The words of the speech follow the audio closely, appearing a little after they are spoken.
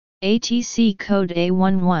ATC code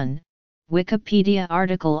A11, Wikipedia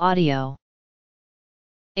article audio.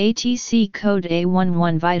 ATC code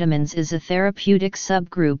A11 vitamins is a therapeutic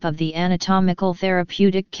subgroup of the anatomical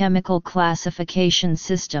therapeutic chemical classification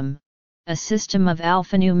system, a system of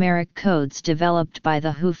alphanumeric codes developed by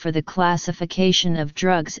the WHO for the classification of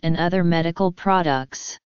drugs and other medical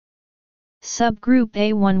products. Subgroup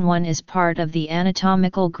A11 is part of the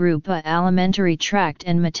anatomical group A alimentary tract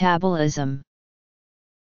and metabolism.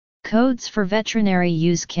 Codes for veterinary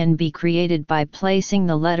use can be created by placing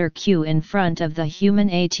the letter Q in front of the human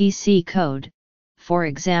ATC code, for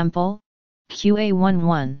example,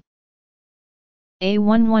 QA11.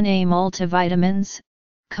 A11A multivitamins,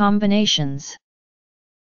 combinations.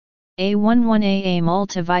 A11AA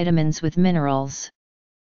multivitamins with minerals.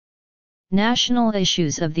 National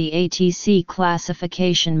issues of the ATC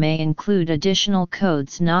classification may include additional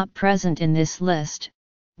codes not present in this list,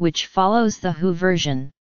 which follows the WHO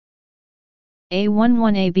version.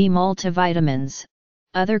 A11AB multivitamins,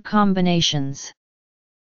 other combinations.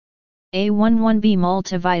 A11B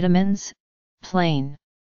multivitamins, plain.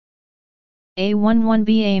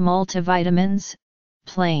 A11BA multivitamins,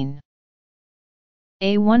 plain.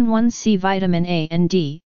 A11C vitamin A and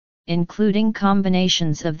D, including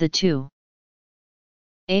combinations of the two.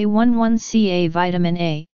 A11CA vitamin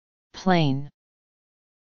A, plain.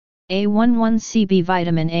 A11CB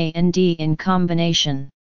vitamin A and D in combination.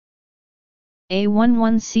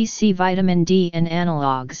 A11CC vitamin D and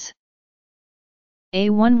analogues.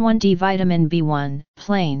 A11D vitamin B1,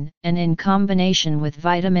 plain, and in combination with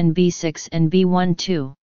vitamin B6 and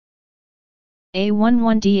B12.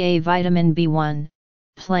 A11DA vitamin B1,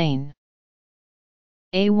 plain.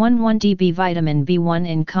 A11DB vitamin B1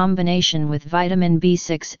 in combination with vitamin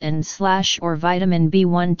B6 and or vitamin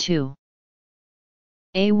B12.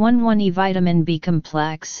 A11E vitamin B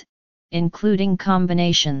complex, including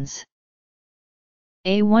combinations.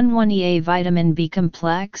 A11EA vitamin B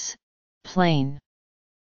complex, plain.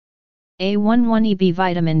 A11EB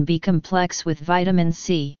vitamin B complex with vitamin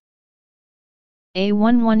C.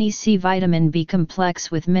 A11EC vitamin B complex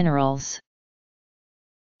with minerals.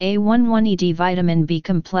 A11ED vitamin B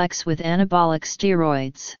complex with anabolic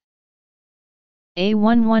steroids.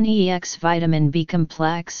 A11EX vitamin B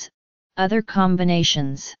complex, other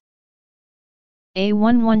combinations.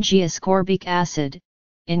 A11G ascorbic acid,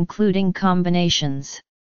 including combinations.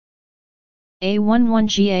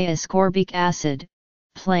 A11GA ascorbic acid,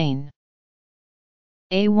 plain.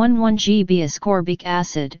 A11GB ascorbic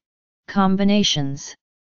acid, combinations.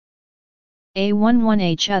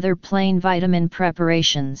 A11H other plain vitamin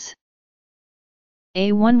preparations.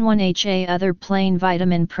 A11HA other plain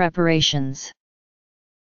vitamin preparations.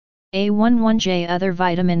 A11J other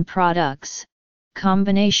vitamin products,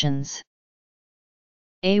 combinations.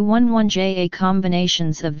 A11JA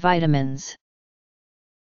combinations of vitamins.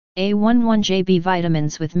 A11JB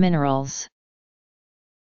vitamins with minerals.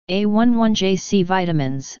 A11JC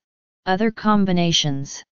vitamins, other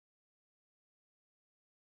combinations.